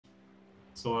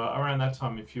So around that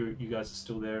time, if you guys are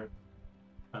still there,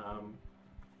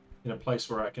 in a place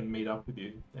where I can meet up with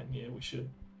you, then yeah, we should.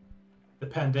 The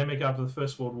pandemic after the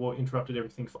First World War interrupted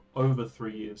everything for over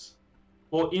 3 years.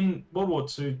 Well, in World War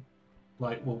Two,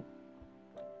 like, well,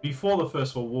 before the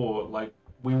First World War, like,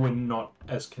 we were not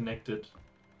as connected.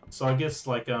 So I guess,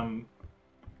 like,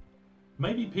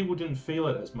 maybe people didn't feel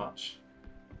it as much.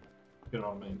 You know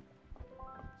what I mean?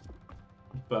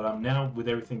 But now with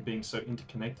everything being so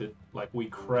interconnected, like, we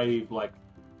crave, like,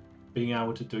 being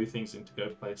able to do things and to go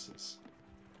places.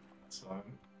 So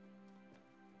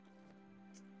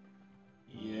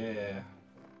yeah.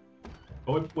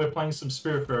 But we're playing some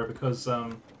Spiritfarer because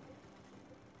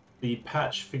the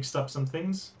patch fixed up some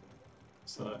things,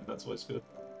 so that's always good.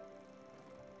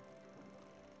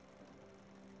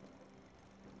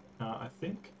 I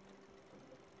think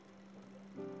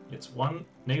it's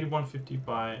 -150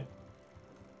 by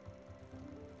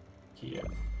here.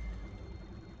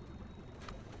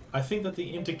 I think that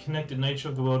the interconnected nature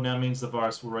of the world now means the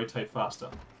virus will rotate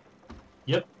faster.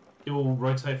 Yep, it will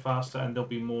rotate faster and there'll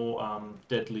be more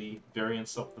deadly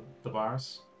variants of the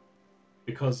virus.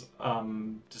 Because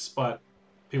despite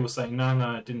people saying,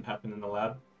 no, it didn't happen in the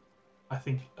lab, I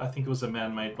think it was a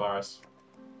man-made virus.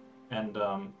 And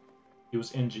it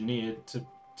was engineered to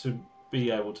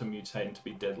be able to mutate and to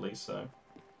be deadly, so...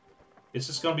 It's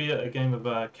just going to be a game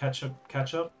of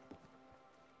catch-up.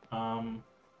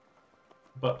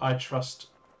 But I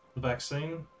trust the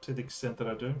vaccine to the extent that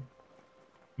I do.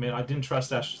 I mean, I didn't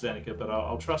trust AstraZeneca, but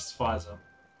I'll trust Pfizer.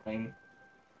 I mean,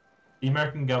 the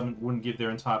American government wouldn't give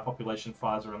their entire population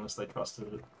Pfizer unless they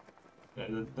trusted it. You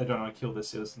know, they don't want to kill their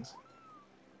citizens.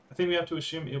 I think we have to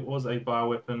assume it was a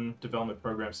bioweapon development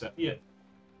program set. Yeah.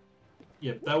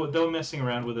 Yeah, they were messing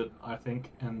around with it, I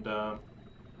think, and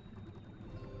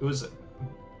it was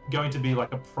going to be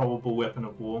like a probable weapon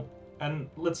of war. And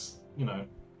let's not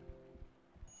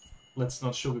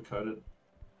sugarcoat it.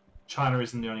 China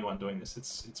isn't the only one doing this.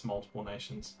 It's multiple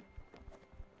nations.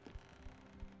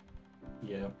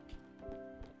 Yeah.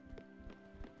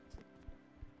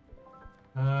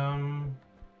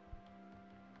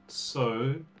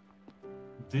 So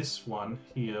this one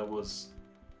here was...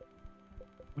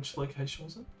 Which location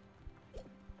was it?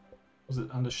 Was it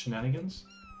under shenanigans?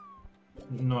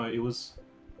 No, it was...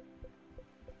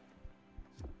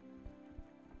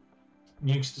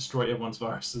 Nukes destroy everyone's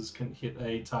viruses can hit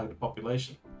a targeted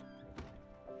population.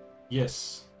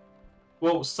 Yes.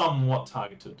 Well, somewhat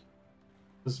targeted.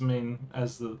 Does mean,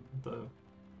 as the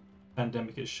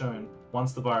pandemic has shown,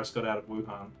 once the virus got out of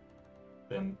Wuhan,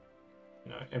 then,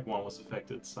 you know, everyone was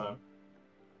affected, so...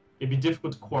 It'd be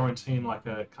difficult to quarantine like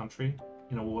a country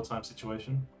in a wartime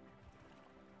situation.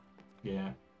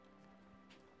 Yeah.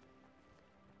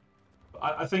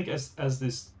 I think as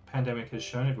this pandemic has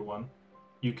shown everyone,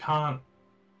 you can't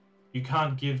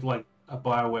give like a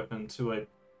bioweapon to a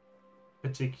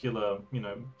particular, you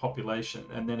know, population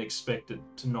and then expect it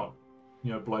to not,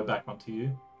 you know, blow back onto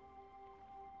you.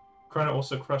 Corona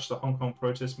also crushed the Hong Kong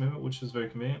protest movement, which was very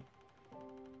convenient.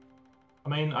 I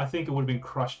mean, I think it would have been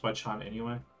crushed by China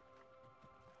anyway.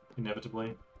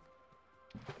 Inevitably.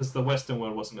 Because the Western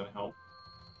world wasn't going to help.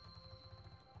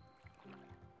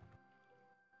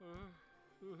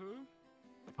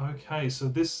 Okay, so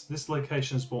this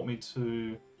location has brought me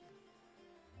to...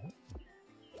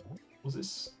 What was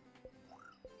this?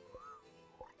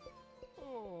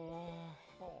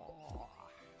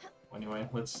 Anyway,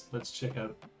 let's check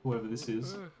out whoever this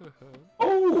is.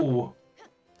 Oh!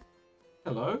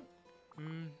 Hello?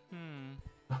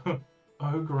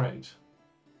 Oh, great.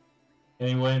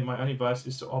 Anyway, my only advice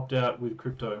is to opt out with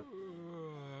crypto.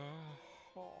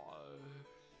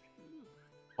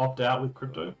 Opt out with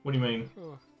crypto? What do you mean?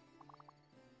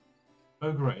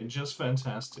 Oh great, just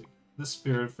fantastic. The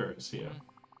Spiritfarer is here.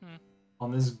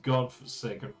 On this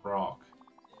godforsaken rock.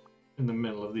 In the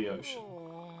middle of the ocean.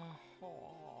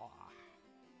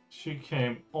 She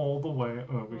came all the way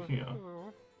over here.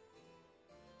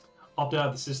 Opt out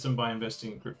of the system by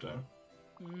investing in crypto.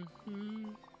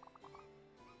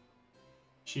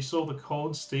 She saw the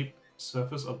cold, steep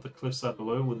surface of the cliffside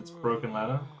below with its broken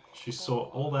ladder. She saw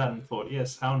all that and thought,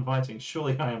 yes, how inviting.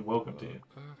 Surely I am welcomed here.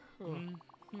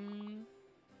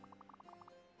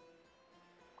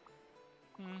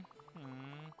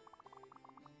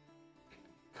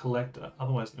 Collector,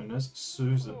 otherwise known as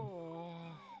Susan.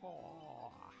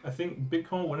 I think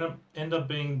Bitcoin will end up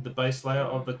being the base layer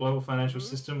of the global financial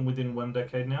system within 1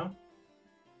 decade now.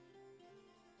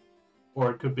 Or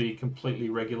it could be completely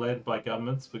regulated by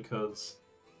governments because,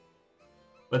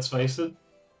 let's face it,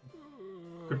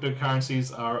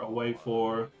 cryptocurrencies are a way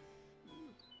for,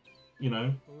 you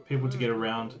know, people to get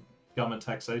around government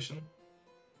taxation.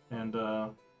 And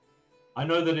I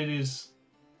know that it is.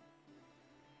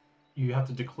 You have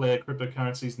to declare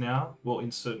cryptocurrencies now. Well,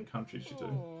 in certain countries you do.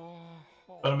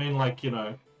 But I mean, like, you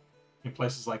know, in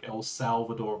places like El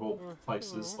Salvador of all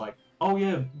places, like, oh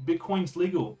yeah, Bitcoin's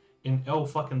legal in El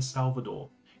fucking Salvador.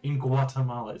 In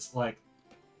Guatemala, it's like,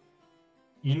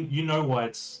 you know why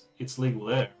it's legal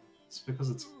there. It's because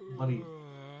it's bloody.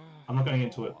 I'm not going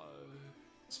into it.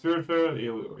 Spiritfarer,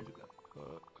 yeah, we already did that.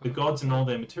 The gods in all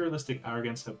their materialistic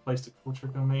arrogance have placed a cruel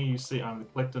trick on me. You see, I'm the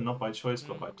collector not by choice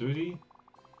but by duty.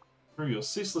 Through your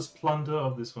ceaseless plunder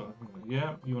of this one,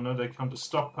 yeah, you will know they come to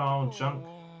stockpile junk.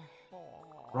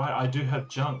 Right, I do have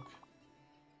junk.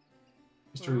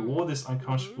 Is to reward this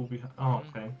unconscionable behind. Oh,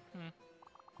 okay.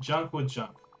 Junk or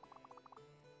junk?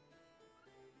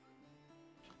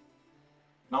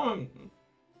 No,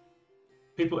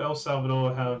 people El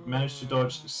Salvador have managed to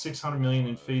dodge 600 million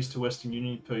in fees to Western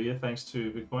Union per year thanks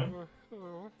to Bitcoin.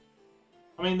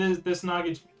 I mean, there's an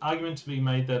argument to be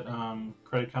made that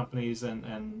credit companies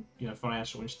and you know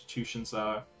financial institutions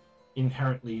are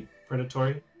inherently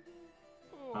predatory,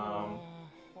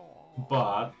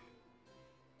 but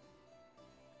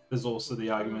there's also the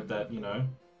argument that you know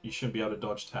you shouldn't be able to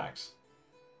dodge tax.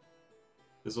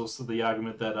 There's also the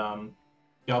argument that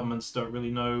governments don't really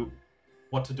know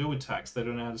what to do with tax. They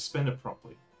don't know how to spend it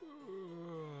properly.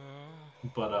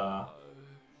 But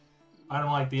I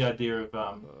don't like the idea of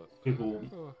people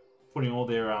putting all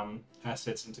their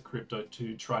assets into crypto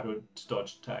to try to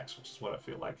dodge tax, which is what I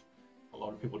feel like a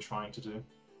lot of people are trying to do.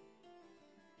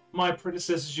 My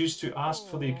predecessors used to ask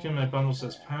for the accumulated bundles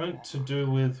as payment to do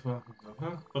with,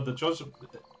 but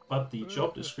the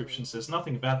job description says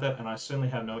nothing about that, and I certainly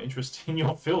have no interest in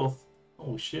your filth.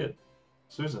 Oh shit,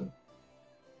 Susan.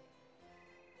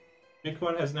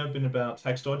 Bitcoin has never been about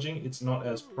tax dodging. It's not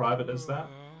as private as that.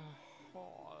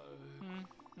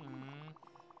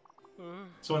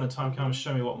 So when the time comes,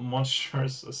 show me what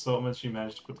monstrous assortments you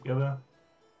managed to put together.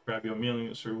 Grab your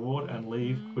millions reward and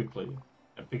leave quickly.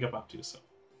 And pick up after yourself.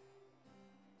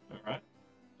 Alright.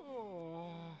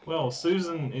 Well,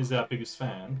 Susan is our biggest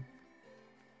fan.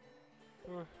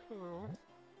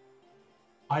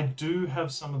 I do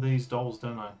have some of these dolls,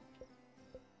 don't I?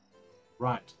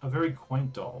 Right. A very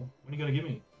quaint doll. When are you going to give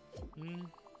me?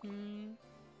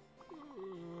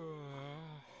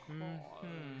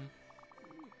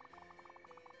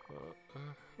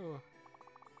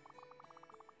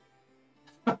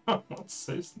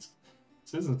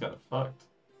 Susan's got it fucked.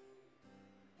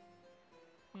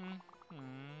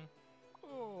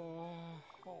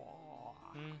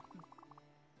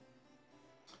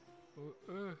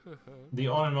 The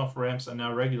on and off ramps are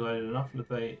now regulated enough that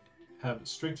they have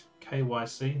strict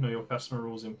KYC, know your customer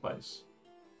rules in place.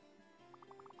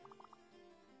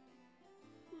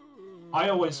 I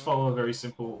always follow a very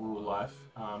simple rule of life.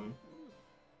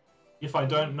 If I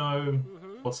don't know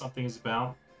what something is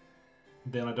about,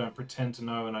 then I don't pretend to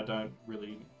know and I don't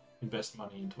really invest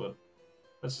money into it.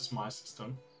 That's just my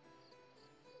system.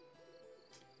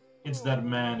 It's that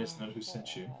man, isn't it, who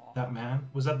sent you? That man?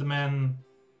 Was that the man?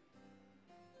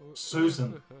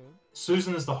 Susan.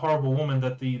 Susan is the horrible woman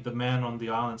that the man on the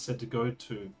island said to go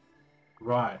to.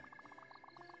 Right.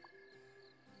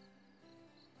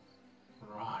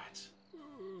 Right.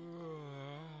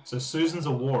 So Susan's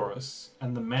a walrus,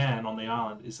 and the man on the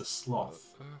island is a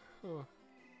sloth.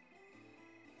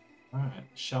 Right.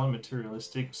 Shallow,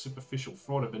 materialistic, superficial,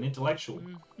 fraud of an intellectual.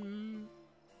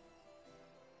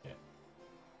 Yeah.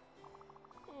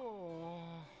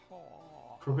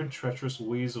 Crooked, treacherous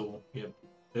weasel. Yep.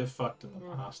 They're fucked in the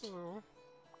past.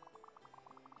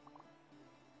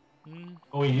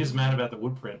 Oh, he is mad about the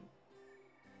wood print.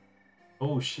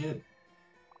 Oh, shit.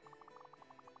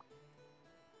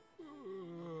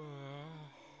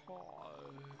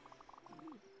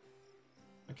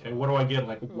 Okay, what do I get?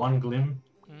 Like one glim?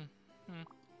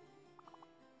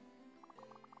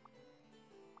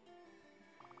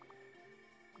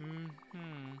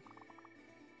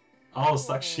 Oh,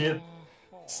 suck shit.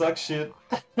 Suck shit.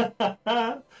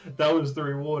 That was the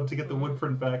reward to get the wood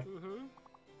print back.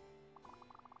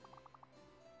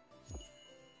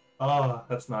 Oh,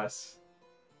 that's nice.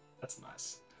 That's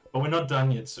nice. But we're not done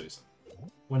yet, Susan.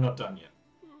 We're not done yet.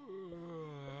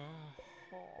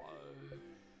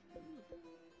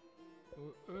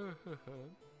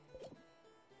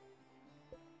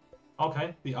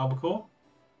 Okay, the albacore.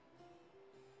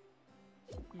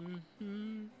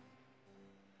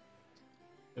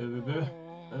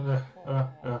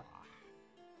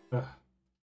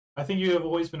 I think you have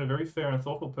always been a very fair and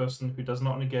thoughtful person who does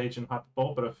not engage in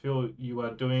hyperbole, but I feel you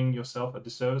are doing yourself a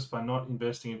disservice by not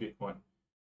investing in Bitcoin.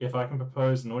 If I can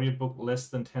propose an audiobook less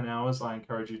than 10 hours, I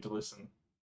encourage you to listen.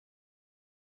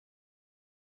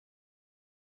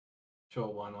 Sure,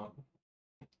 why not?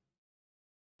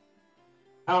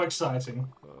 How exciting.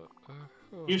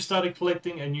 You've started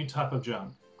collecting a new type of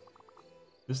junk.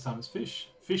 This time it's fish.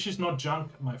 Fish is not junk,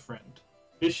 my friend.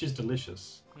 Fish is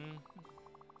delicious.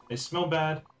 They smell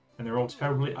bad, and they're all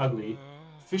terribly ugly.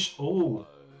 Fish... Oh.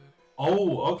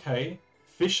 Oh, okay.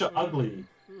 Fish are ugly.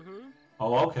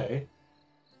 Oh, okay.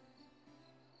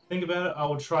 Think about it. I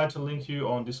will try to link you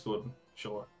on Discord.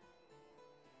 Sure.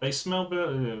 They smell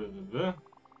bad.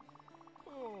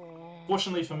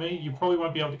 Fortunately for me, you probably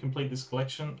won't be able to complete this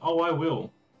collection. Oh, I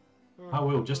will. I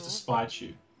will, just to spite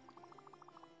you.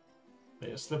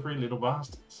 They are slippery little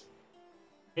bastards.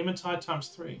 Hematite times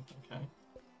 3. Okay.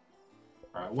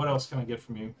 Alright, what else can I get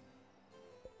from you?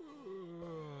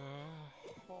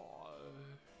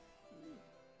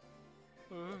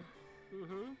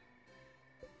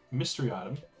 Mystery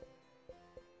item.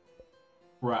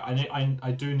 Right,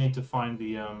 I do need to find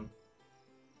the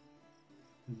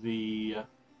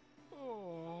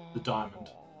diamond.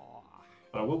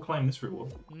 But I will claim this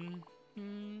reward.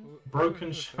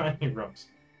 Broken shiny rocks.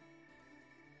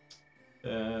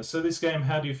 So this game,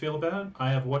 how do you feel about it?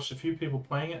 I have watched a few people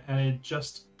playing it, and it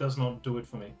just does not do it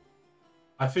for me.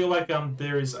 I feel like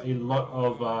there is a lot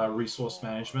of resource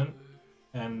management,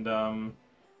 and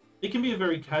it can be a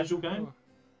very casual game.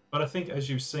 But I think, as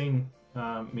you've seen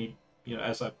me,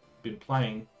 as I've been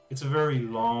playing, it's a very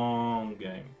long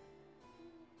game.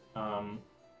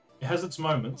 It has its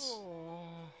moments,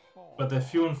 but they're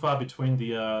few and far between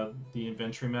the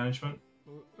inventory management.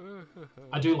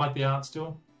 I do like the art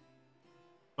still,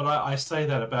 but I say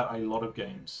that about a lot of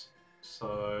games.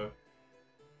 So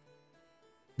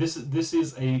this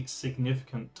is a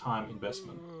significant time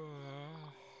investment.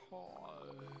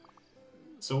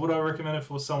 So would I recommend it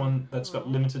for someone that's got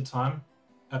limited time?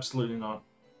 Absolutely not.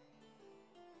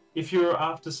 If you're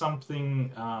after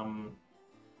something,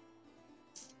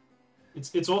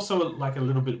 it's also like a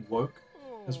little bit woke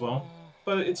as well,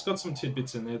 but it's got some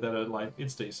tidbits in there that are like,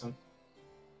 it's decent.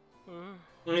 I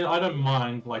mean, I don't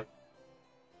mind like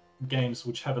games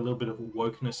which have a little bit of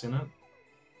wokeness in it.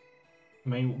 I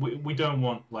mean, we don't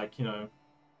want like,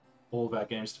 all of our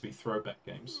games to be throwback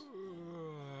games.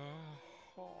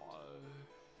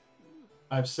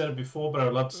 I've said it before, but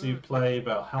I'd love to see you play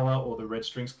Valhalla or the Red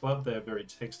Strings Club. They're very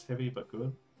text-heavy, but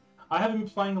good. I have been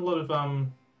playing a lot of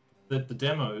the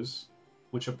demos,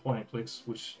 which are point-and-clicks,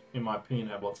 which, in my opinion,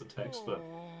 have lots of text. But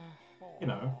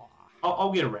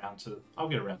I'll get around to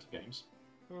games.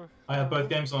 I have both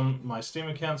games on my Steam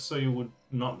account, so you would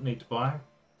not need to buy.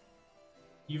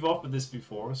 You've offered this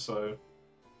before, so.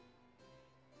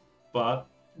 But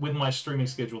with my streaming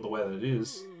schedule the way that it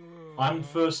is, I'm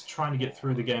first trying to get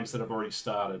through the games that I've already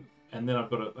started, and then I've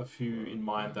got a few in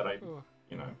mind that I,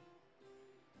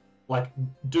 like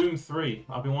Doom 3.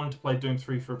 I've been wanting to play Doom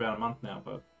 3 for about a month now,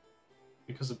 but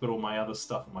because I've got all my other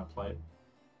stuff on my plate,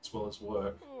 as well as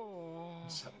work, I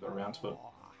just haven't got around to it.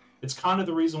 It's kind of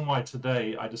the reason why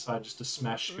today I decided just to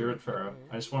smash Spiritfarer.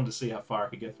 I just wanted to see how far I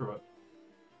could get through it.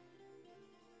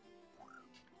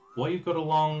 Well, you've got a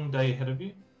long day ahead of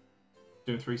you.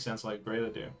 Doom 3 sounds like a great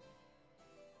idea.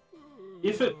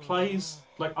 If it plays,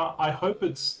 like, I hope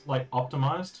it's, like,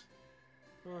 optimized.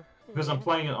 Because I'm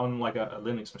playing it on, like, a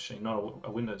Linux machine, not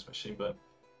a Windows machine, but...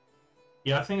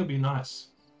 Yeah, I think it'd be nice.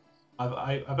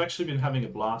 I've actually been having a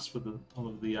blast with all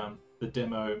of the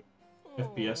demo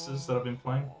FPSs that I've been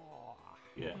playing.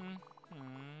 Yeah.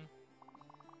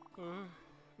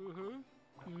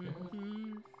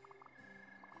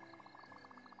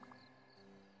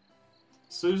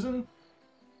 Susan?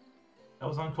 That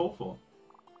was uncalled for.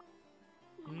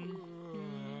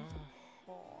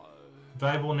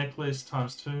 Valuable necklace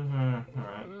times 2.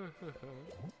 Alright.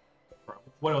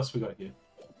 What else we got here?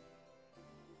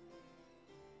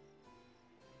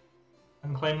 I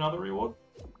can claim another reward?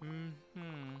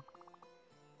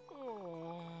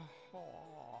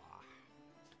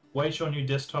 Wait, your new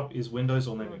desktop is Windows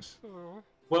or Linux?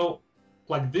 Well,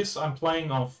 like this, I'm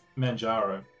playing off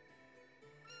Manjaro.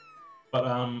 But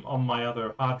on my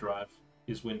other hard drive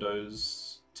is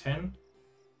Windows 10.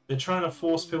 They're trying to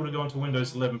force people to go into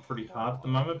Windows 11 pretty hard at the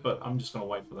moment, but I'm just going to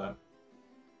wait for that.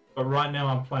 But right now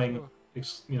I'm playing,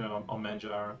 on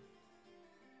Manjaro,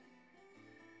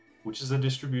 which is a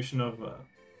distribution of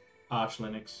Arch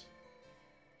Linux.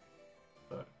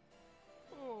 So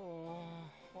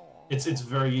it's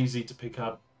very easy to pick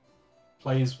up.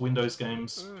 Plays Windows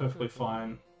games perfectly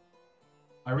fine.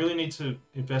 I really need to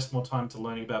invest more time to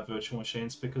learning about virtual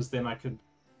machines, because then I could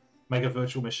make a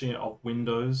virtual machine of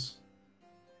Windows,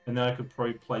 and then I could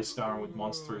probably play Skyrim with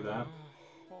mods through that.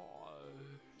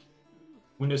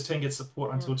 Windows 10 gets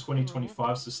support until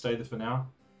 2025, so stay there for now.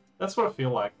 That's what I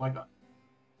feel like.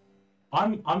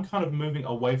 I'm kind of moving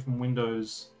away from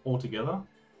Windows altogether.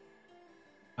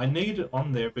 I need it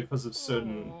on there because of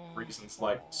certain reasons,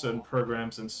 like certain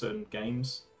programs and certain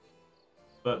games.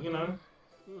 But, you know,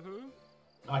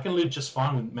 I can live just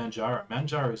fine with Manjaro.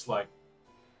 Manjaro is like,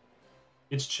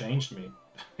 it's changed me.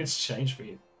 It's changed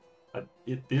me.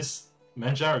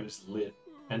 Manjaro is lit.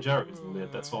 Manjaro is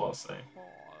lit, that's all I'll say.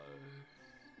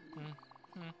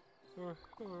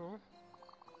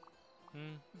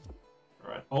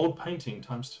 Alright, old painting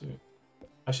 ×2.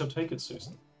 I shall take it,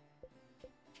 Susan.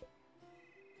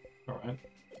 Alright.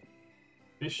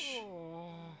 Fish.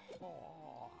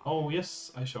 Oh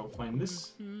yes, I shall claim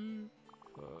this.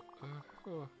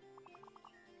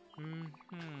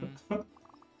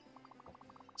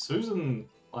 Susan,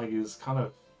 like, is kind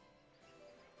of...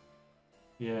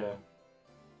 Yeah.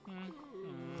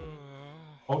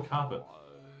 Old carpet.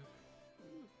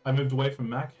 I moved away from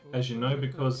Mac, as you know,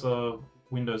 because of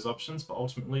Windows options, but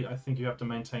ultimately I think you have to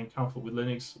maintain comfort with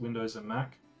Linux, Windows, and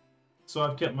Mac. So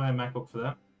I've kept my MacBook for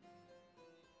that.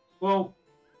 Well,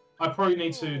 I probably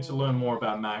need to learn more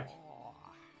about Mac,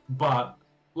 but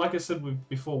like I said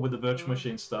before with the virtual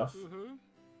machine stuff,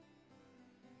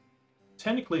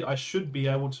 technically I should be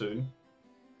able to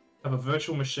have a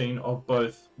virtual machine of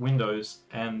both Windows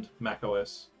and Mac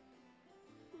OS.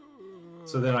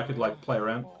 So then I could like play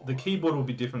around. The keyboard will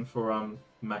be different for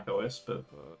Mac OS, but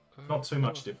not too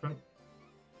much different.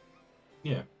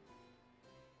 Yeah.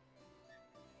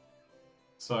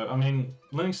 So, I mean,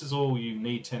 Linux is all you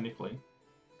need technically.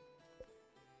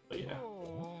 But yeah.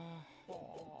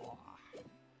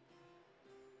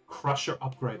 Crusher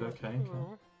upgrade, okay.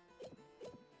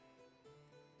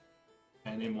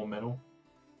 And in more metal.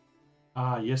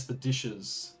 Ah, yes, the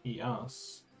dishes.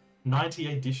 Yes.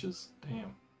 98 dishes?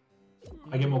 Damn.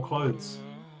 I get more clothes.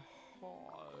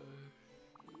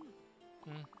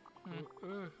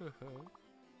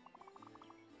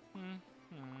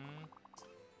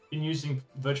 Been using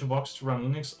VirtualBox to run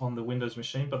Linux on the Windows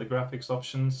machine, but the graphics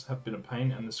options have been a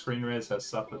pain and the screen res has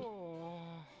suffered.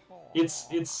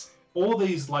 It's all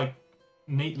these like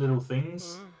neat little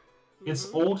things. It's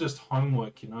all just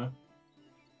homework, you know?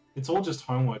 It's all just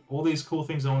homework. All these cool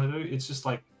things I want to do, it's just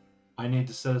like I need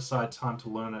to set aside time to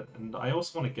learn it. And I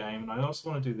also want to game, and I also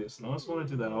want to do this, and I also want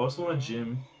to do that. I also want to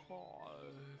gym.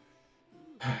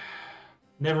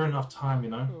 Never enough time, you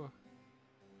know?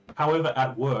 However,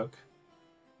 at work,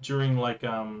 during like,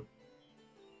 you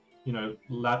know,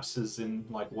 lapses in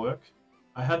like work,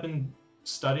 I have been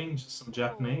studying some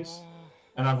Japanese,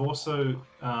 and I've also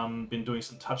been doing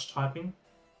some touch typing,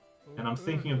 and I'm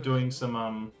thinking of doing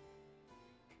some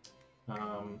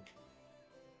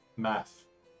math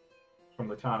from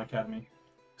the Khan Academy.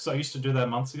 So I used to do that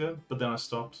months ago, but then I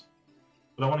stopped.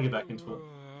 But I want to get back into it.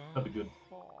 That'd be good.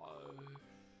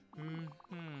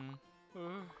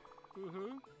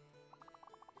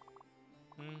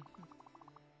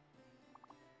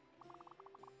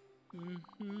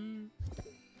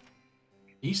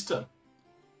 Easter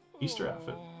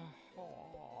outfit.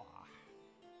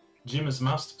 Gym is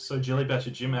must, so Jellybatch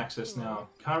a gym access now.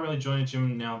 Can't really join a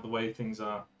gym now the way things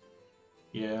are.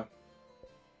 Yeah.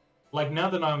 Like now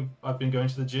that I've been going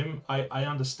to the gym, I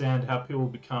understand how people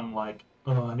become like,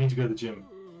 oh, I need to go to the gym.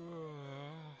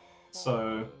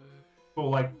 So, well,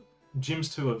 like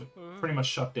gyms too have pretty much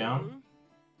shut down.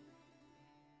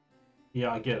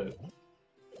 Yeah, I get it.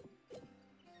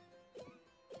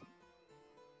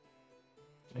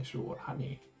 Extra reward,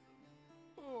 honey.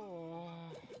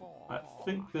 I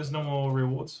think there's no more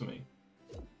rewards for me.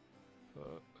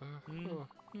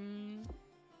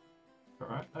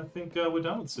 Alright, I think we're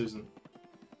done with Susan.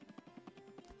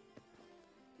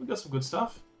 We got some good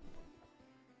stuff.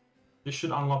 This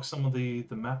should unlock some of the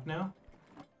map now.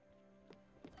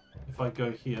 If I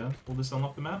go here, will this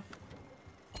unlock the map?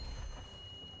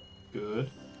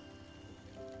 Good.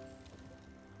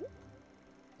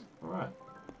 Alright.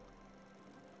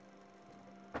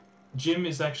 Gym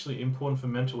is actually important for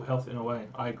mental health in a way.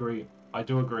 I agree. I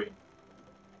do agree.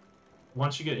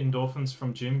 Once you get endorphins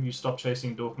from gym, you stop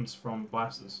chasing endorphins from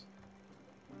vices.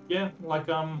 Yeah, like,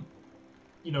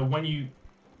 you know, when you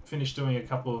finish doing a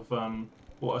couple of,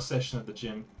 or a session at the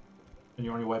gym, and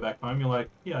you're on your way back home, you're like,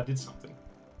 yeah, I did something.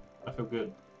 I feel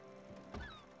good.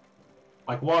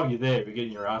 Like, while you're there, you're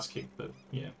getting your ass kicked, but,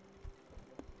 yeah.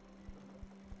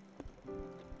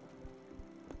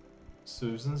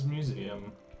 Susan's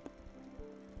Museum.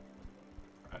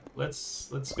 Right, let's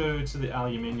go to the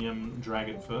aluminium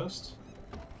dragon first.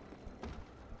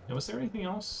 Now, was there anything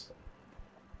else?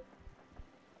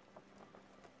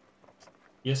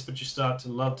 Yes, but you start to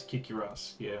love to kick your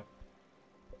ass. Yeah,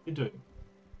 you do.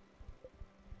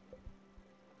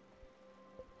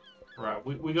 Right,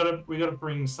 we gotta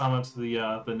bring Summer to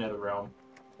the Nether Realm.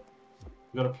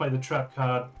 We gotta play the trap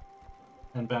card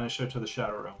and banish her to the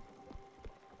Shadow Realm.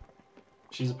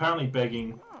 She's apparently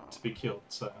begging to be killed,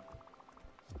 so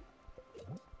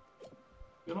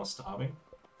you're not starving.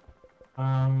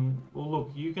 Well,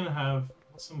 look, you can have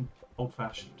some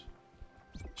old-fashioned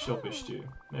shellfish stew.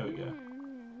 There we go.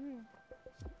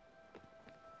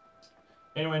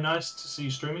 Anyway, nice to see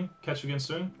you streaming. Catch you again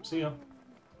soon. See ya.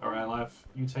 Alright, Life,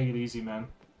 you take it easy, man.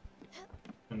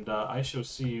 And I shall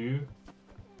see you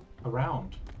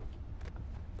around.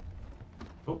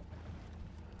 Oh.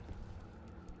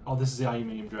 Oh, this is the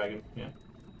aluminium dragon, yeah.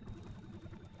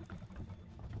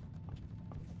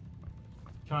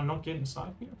 Can I not get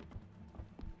inside here?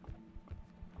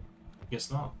 Guess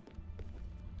not.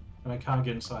 And I can't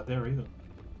get inside there either.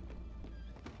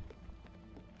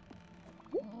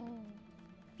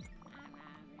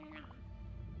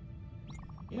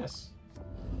 Yes.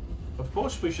 Of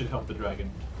course we should help the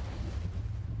dragon.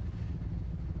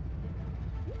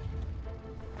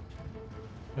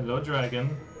 Hello,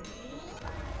 dragon.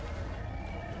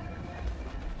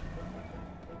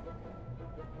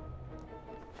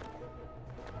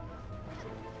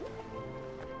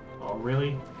 Oh,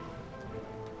 really?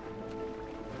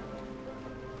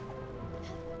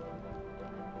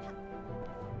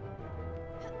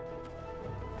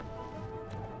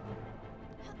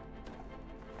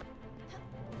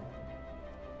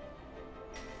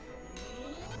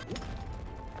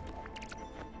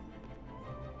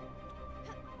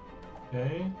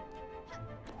 Okay.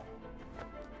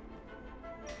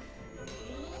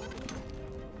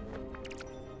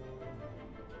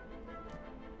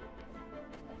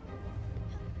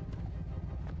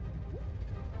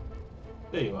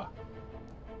 There you are.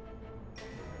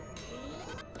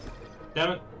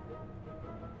 Damn it.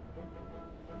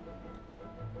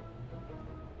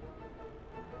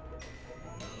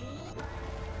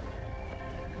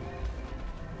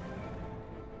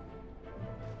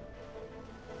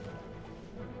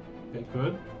 Okay,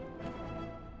 good.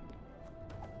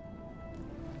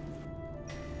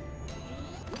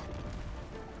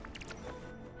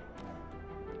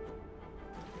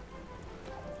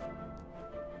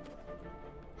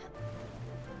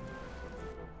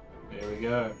 There we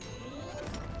go.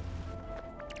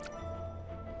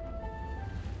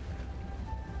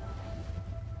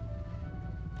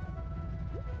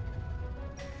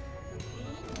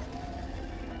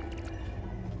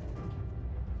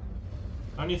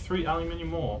 Only 3 aluminium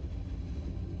more.